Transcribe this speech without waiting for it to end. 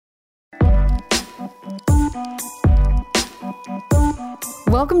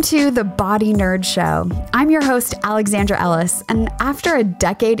Welcome to the Body Nerd Show. I'm your host, Alexandra Ellis, and after a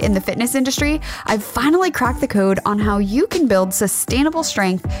decade in the fitness industry, I've finally cracked the code on how you can build sustainable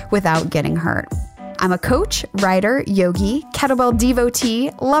strength without getting hurt. I'm a coach, writer, yogi, kettlebell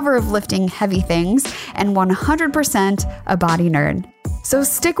devotee, lover of lifting heavy things, and 100% a body nerd. So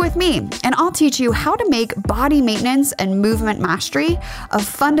stick with me, and I'll teach you how to make body maintenance and movement mastery a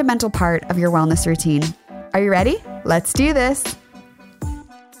fundamental part of your wellness routine. Are you ready? Let's do this.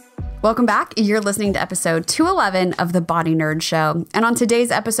 Welcome back. You're listening to episode 211 of the Body Nerd Show. And on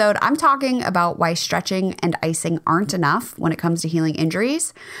today's episode, I'm talking about why stretching and icing aren't enough when it comes to healing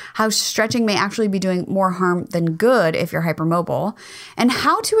injuries, how stretching may actually be doing more harm than good if you're hypermobile, and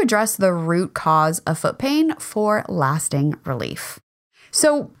how to address the root cause of foot pain for lasting relief.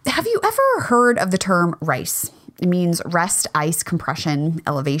 So, have you ever heard of the term RICE? It means rest, ice, compression,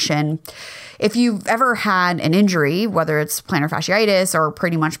 elevation. If you've ever had an injury, whether it's plantar fasciitis or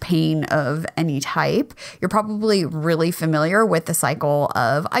pretty much pain of any type, you're probably really familiar with the cycle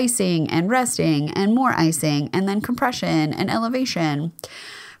of icing and resting and more icing and then compression and elevation.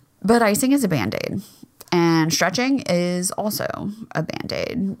 But icing is a Band-Aid. And stretching is also a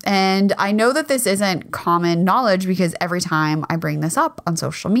Band-Aid. And I know that this isn't common knowledge because every time I bring this up on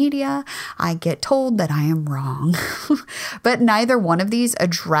social media, I get told that I am wrong. But neither one of these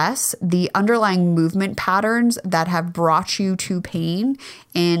address the underlying movement patterns that have brought you to pain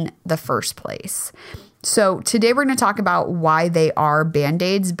in the first place. So today we're going to talk about why they are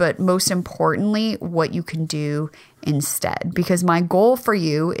Band-Aids, but most importantly, what you can do instead. Because my goal for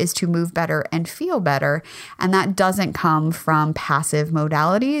you is to move better and feel better. And that doesn't come from passive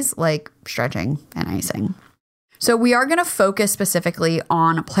modalities like stretching and icing. So we are going to focus specifically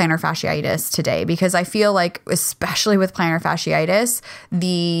on plantar fasciitis today because I feel like, especially with plantar fasciitis,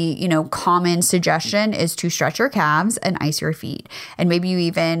 the, common suggestion is to stretch your calves and ice your feet. And maybe you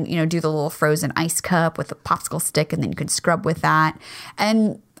even, do the little frozen ice cup with a popsicle stick and then you can scrub with that.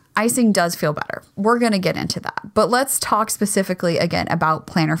 And icing does feel better. We're going to get into that. But let's talk specifically again about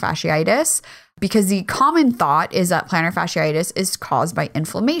plantar fasciitis because the common thought is that plantar fasciitis is caused by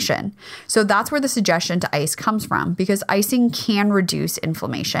inflammation. So that's where the suggestion to ice comes from because icing can reduce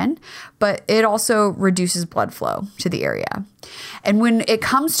inflammation, but it also reduces blood flow to the area. And when it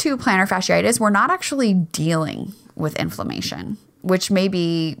comes to plantar fasciitis, we're not actually dealing with inflammation, which may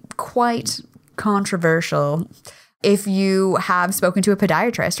be quite controversial if you have spoken to a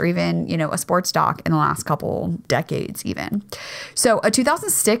podiatrist or even, a sports doc in the last couple decades even. So a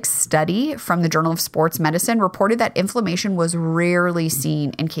 2006 study from the Journal of Sports Medicine reported that inflammation was rarely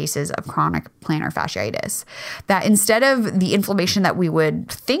seen in cases of chronic plantar fasciitis. That instead of the inflammation that we would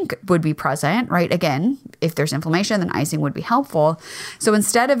think would be present, right? Again, if there's inflammation, then icing would be helpful. So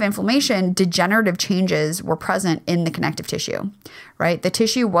instead of inflammation, degenerative changes were present in the connective tissue, right? The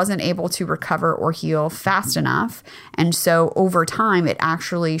tissue wasn't able to recover or heal fast enough. And so over time, it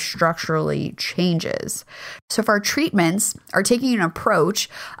actually structurally changes. So if our treatments are taking an approach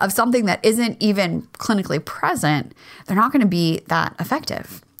of something that isn't even clinically present, they're not going to be that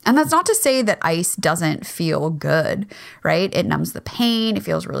effective. And that's not to say that ice doesn't feel good, right? It numbs the pain. It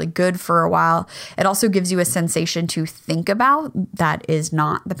feels really good for a while. It also gives you a sensation to think about that is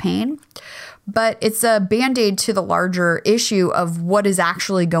not the pain. But it's a Band-Aid to the larger issue of what is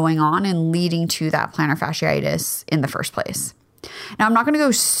actually going on and leading to that plantar fasciitis in the first place. Now, I'm not going to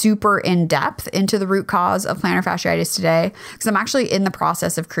go super in depth into the root cause of plantar fasciitis today because I'm actually in the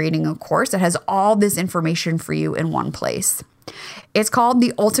process of creating a course that has all this information for you in one place. It's called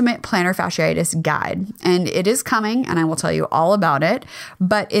the Ultimate Plantar Fasciitis Guide, and it is coming, and I will tell you all about it.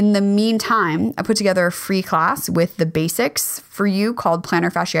 But in the meantime, I put together a free class with the basics for you called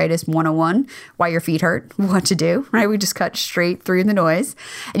Plantar Fasciitis 101, Why Your Feet Hurt, What to Do, right? We just cut straight through the noise.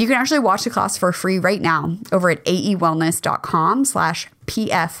 And you can actually watch the class for free right now over at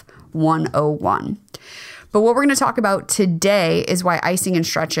aewellness.com/PF101. But what we're going to talk about today is why icing and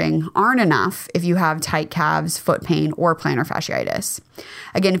stretching aren't enough if you have tight calves, foot pain, or plantar fasciitis.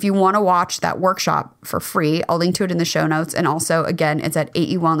 Again, if you want to watch that workshop for free, I'll link to it in the show notes. And also, again, it's at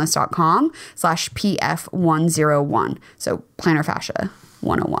aewellness.com/PF101. So plantar fascia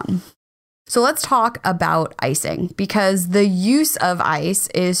 101. So let's talk about icing because the use of ice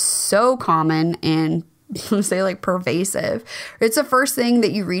is so common and say like pervasive. It's the first thing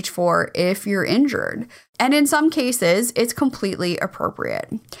that you reach for if you're injured. And in some cases, it's completely appropriate.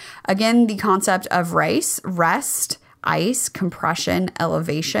 Again, the concept of RICE, rest, ice, compression,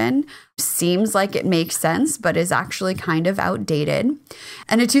 elevation seems like it makes sense, but is actually kind of outdated.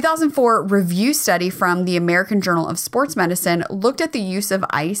 And a 2004 review study from the American Journal of Sports Medicine looked at the use of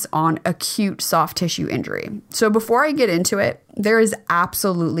ice on acute soft tissue injury. So before I get into it, there is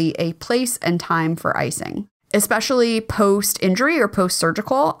absolutely a place and time for icing. Especially post-injury or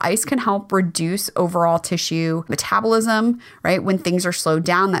post-surgical, ice can help reduce overall tissue metabolism, right? When things are slowed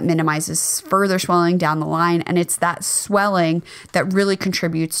down, that minimizes further swelling down the line. And it's that swelling that really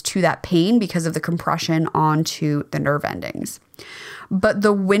contributes to that pain because of the compression onto the nerve endings. But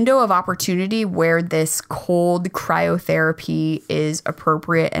the window of opportunity where this cold cryotherapy is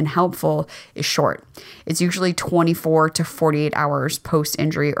appropriate and helpful is short. It's usually 24 to 48 hours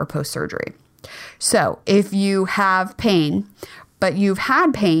post-injury or post-surgery. So if you have pain, but you've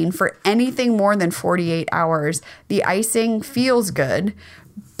had pain for anything more than 48 hours, the icing feels good,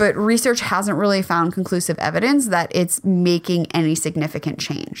 but research hasn't really found conclusive evidence that it's making any significant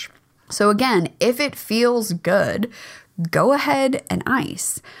change. So again, if it feels good, go ahead and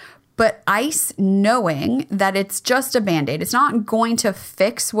ice. But ice knowing that it's just a Band-Aid. It's not going to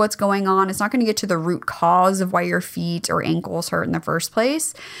fix what's going on. It's not going to get to the root cause of why your feet or ankles hurt in the first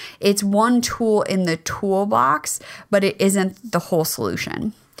place. It's one tool in the toolbox, but it isn't the whole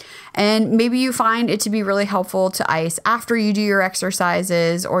solution. And maybe you find it to be really helpful to ice after you do your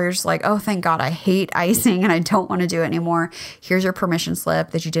exercises, or you're just like, oh, thank God, I hate icing and I don't want to do it anymore. Here's your permission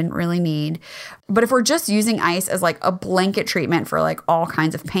slip that you didn't really need. But if we're just using ice as like a blanket treatment for like all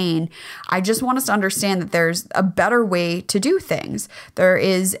kinds of pain, I just want us to understand that there's a better way to do things. There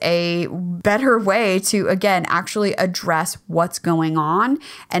is a better way to, again, actually address what's going on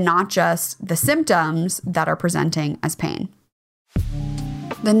and not just the symptoms that are presenting as pain.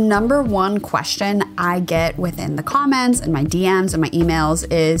 The number one question I get within the comments and my DMs and my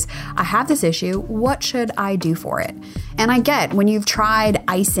emails is, I have this issue, what should I do for it? And I get when you've tried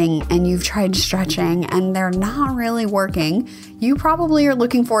icing and you've tried stretching and they're not really working, you probably are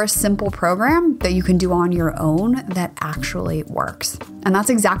looking for a simple program that you can do on your own that actually works. And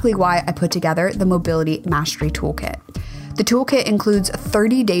that's exactly why I put together the Mobility Mastery Toolkit. The toolkit includes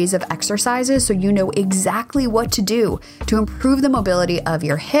 30 days of exercises so you know exactly what to do to improve the mobility of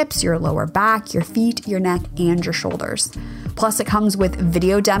your hips, your lower back, your feet, your neck, and your shoulders. Plus, it comes with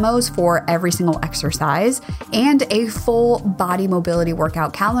video demos for every single exercise and a full body mobility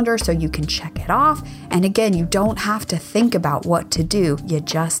workout calendar so you can check it off. And again, you don't have to think about what to do, you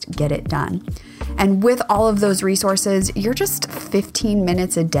just get it done. And with all of those resources, you're just 15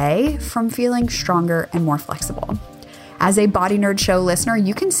 minutes a day from feeling stronger and more flexible. As a Body Nerd Show listener,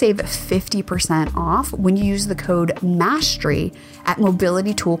 you can save 50% off when you use the code MASTERY at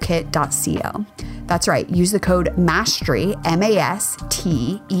mobilitytoolkit.co. That's right, use the code MASTERY,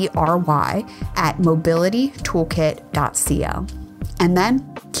 MASTERY, at mobilitytoolkit.co. And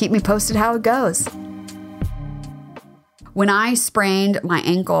then keep me posted how it goes. When I sprained my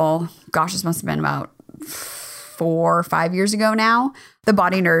ankle, gosh, this must have been about 4 or 5 years ago now, the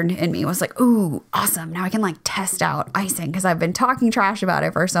body nerd in me was like, ooh, awesome. Now I can like test out icing because I've been talking trash about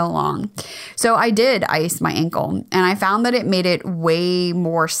it for so long. So I did ice my ankle and I found that it made it way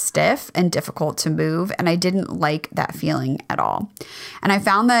more stiff and difficult to move. And I didn't like that feeling at all. And I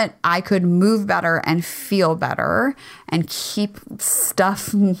found that I could move better and feel better and keep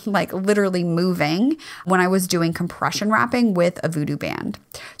stuff like literally moving when I was doing compression wrapping with a Voodoo band.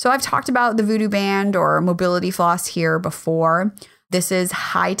 So I've talked about the Voodoo band or mobility floss here before. This is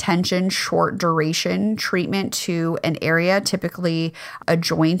high tension, short duration treatment to an area, typically a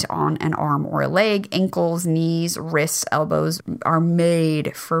joint on an arm or a leg. Ankles, knees, wrists, elbows are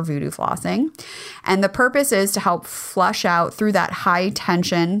made for Voodoo flossing. And the purpose is to help flush out through that high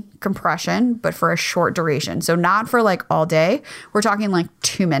tension compression, but for a short duration. So not for like all day. We're talking like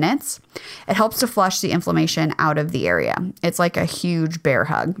 2 minutes. It helps to flush the inflammation out of the area. It's like a huge bear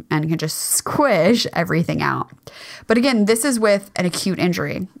hug and can just squish everything out. But again, this is with an acute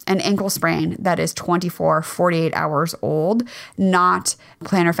injury, an ankle sprain that is 24, 48 hours old, not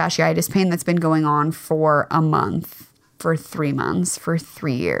plantar fasciitis pain that's been going on for a month, for 3 months, for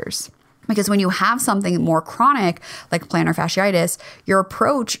 3 years. Because when you have something more chronic like plantar fasciitis, your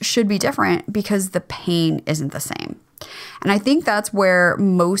approach should be different because the pain isn't the same. And I think that's where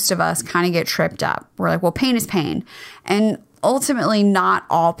most of us kind of get tripped up. We're like, well, pain is pain. And ultimately, not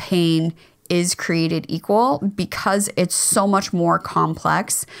all pain is created equal because it's so much more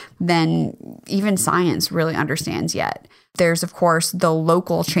complex than even science really understands yet. There's, of course, the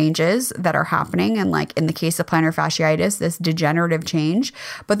local changes that are happening. And like in the case of plantar fasciitis, this degenerative change.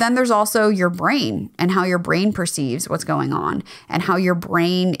 But then there's also your brain and how your brain perceives what's going on and how your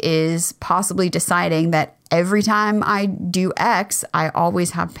brain is possibly deciding that every time I do X, I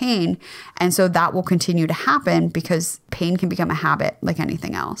always have pain. And so that will continue to happen because pain can become a habit like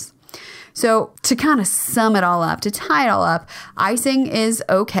anything else. So to kind of sum it all up, to tie it all up, icing is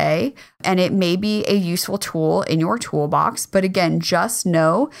okay, and it may be a useful tool in your toolbox. But again, just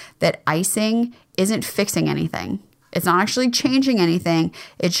know that icing isn't fixing anything. It's not actually changing anything.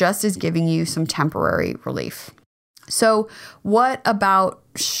 It just is giving you some temporary relief. So what about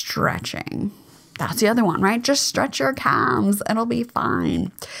stretching? That's the other one, right? Just stretch your calves. It'll be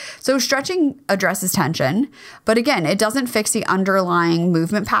fine. So stretching addresses tension, but again, it doesn't fix the underlying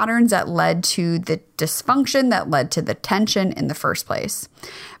movement patterns that led to the dysfunction that led to the tension in the first place.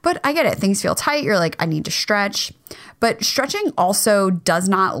 But I get it. Things feel tight. You're like, I need to stretch. But stretching also does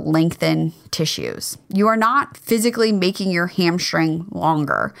not lengthen tissues. You are not physically making your hamstring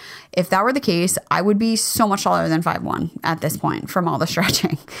longer. If that were the case, I would be so much taller than 5'1" at this point from all the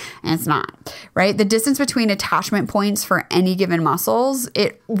stretching. And it's not, right? The distance between attachment points for any given muscles,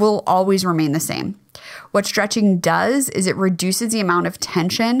 it will always remain the same. What stretching does is it reduces the amount of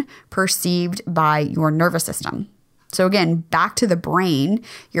tension perceived by your nervous system. So again, back to the brain,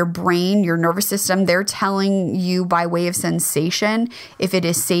 your nervous system, they're telling you by way of sensation if it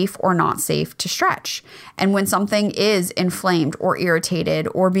is safe or not safe to stretch. And when something is inflamed or irritated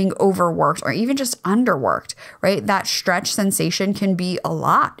or being overworked or even just underworked, right, that stretch sensation can be a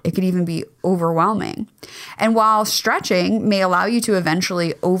lot. It could even be overwhelming. And while stretching may allow you to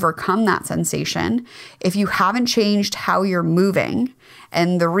eventually overcome that sensation, if you haven't changed how you're moving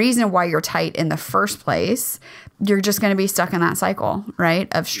and the reason why you're tight in the first place, you're just going to be stuck in that cycle,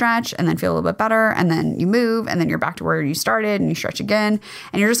 right? Of stretch and then feel a little bit better. And then you move and then you're back to where you started and you stretch again.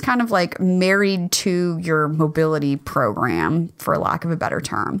 And you're just kind of like married to your mobility program, for lack of a better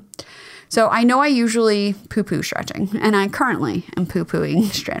term. So I know I usually poo-poo stretching, and I currently am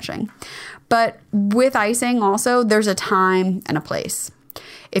poo-pooing stretching. But with icing also, there's a time and a place.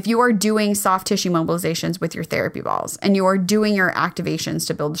 If you are doing soft tissue mobilizations with your therapy balls and you are doing your activations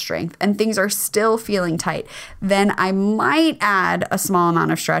to build strength and things are still feeling tight, then I might add a small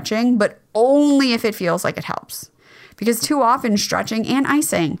amount of stretching, but only if it feels like it helps. Because too often stretching and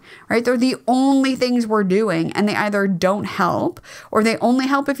icing, right, they're the only things we're doing, and they either don't help or they only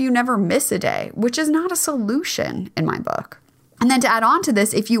help if you never miss a day, which is not a solution in my book. And then to add on to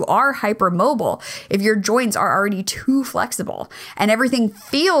this, if you are hypermobile, if your joints are already too flexible and everything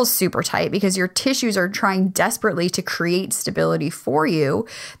feels super tight because your tissues are trying desperately to create stability for you,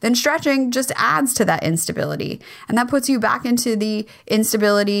 then stretching just adds to that instability. And that puts you back into the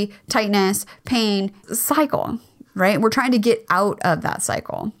instability, tightness, pain cycle, right? We're trying to get out of that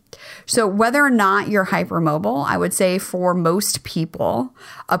cycle. So whether or not you're hypermobile, I would say for most people,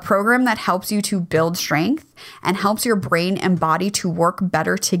 a program that helps you to build strength and helps your brain and body to work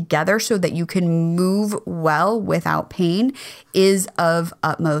better together so that you can move well without pain is of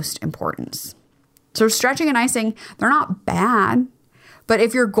utmost importance. So stretching and icing, they're not bad. But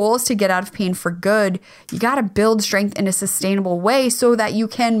if your goal is to get out of pain for good, you got to build strength in a sustainable way so that you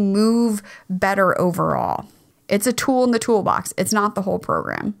can move better overall. It's a tool in the toolbox. It's not the whole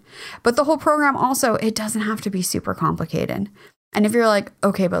program. But the whole program also, it doesn't have to be super complicated. And if you're like,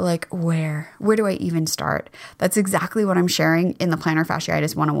 okay, but like where do I even start? That's exactly what I'm sharing in the Plantar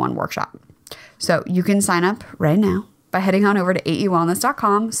Fasciitis 101 workshop. So you can sign up right now by heading on over to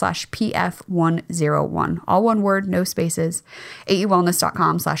aewellness.com/PF101. All one word, no spaces.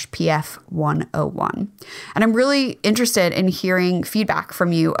 aewellness.com/PF101. And I'm really interested in hearing feedback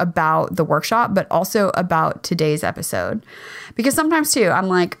from you about the workshop, but also about today's episode. Because sometimes too, I'm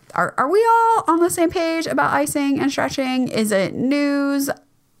like, are we all on the same page about icing and stretching? Is it news?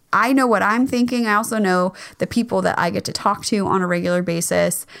 I know what I'm thinking. I also know the people that I get to talk to on a regular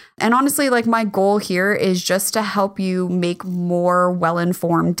basis. And honestly, like my goal here is just to help you make more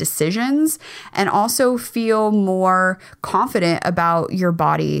well-informed decisions and also feel more confident about your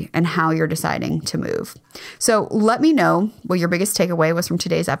body and how you're deciding to move. So let me know what your biggest takeaway was from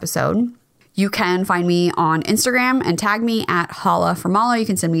today's episode. You can find me on Instagram and tag me at Hala for Mala. You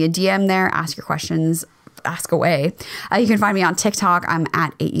can send me a DM there, ask your questions ask away. You can find me on TikTok. I'm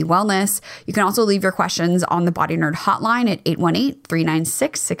at AE Wellness. You can also leave your questions on the Body Nerd hotline at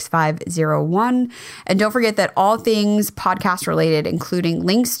 818-396-6501. And don't forget that all things podcast related, including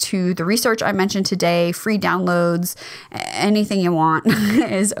links to the research I mentioned today, free downloads, anything you want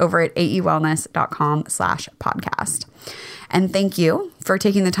is over at aewellness.com/podcast. And thank you for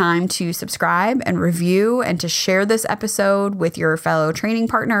taking the time to subscribe and review and to share this episode with your fellow training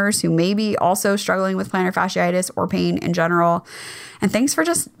partners who may be also struggling with plantar fasciitis or pain in general. And thanks for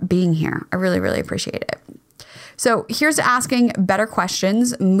just being here. I really, really appreciate it. So here's to asking better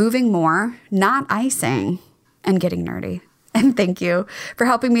questions, moving more, not icing, and getting nerdy. And thank you for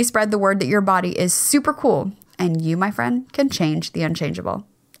helping me spread the word that your body is super cool and you, my friend, can change the unchangeable.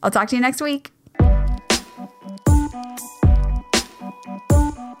 I'll talk to you next week.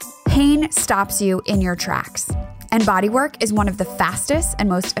 Pain stops you in your tracks, and bodywork is one of the fastest and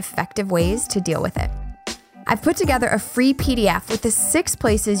most effective ways to deal with it. I've put together a free PDF with the 6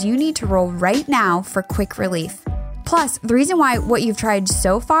 places you need to roll right now for quick relief. Plus, the reason why what you've tried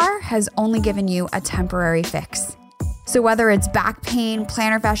so far has only given you a temporary fix. So whether it's back pain,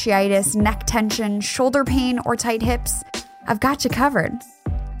 plantar fasciitis, neck tension, shoulder pain, or tight hips, I've got you covered.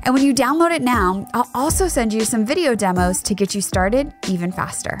 And when you download it now, I'll also send you some video demos to get you started even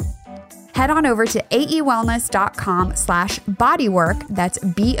faster. Head on over to aewellness.com/bodywork, that's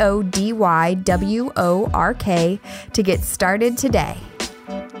BODYWORK, to get started today.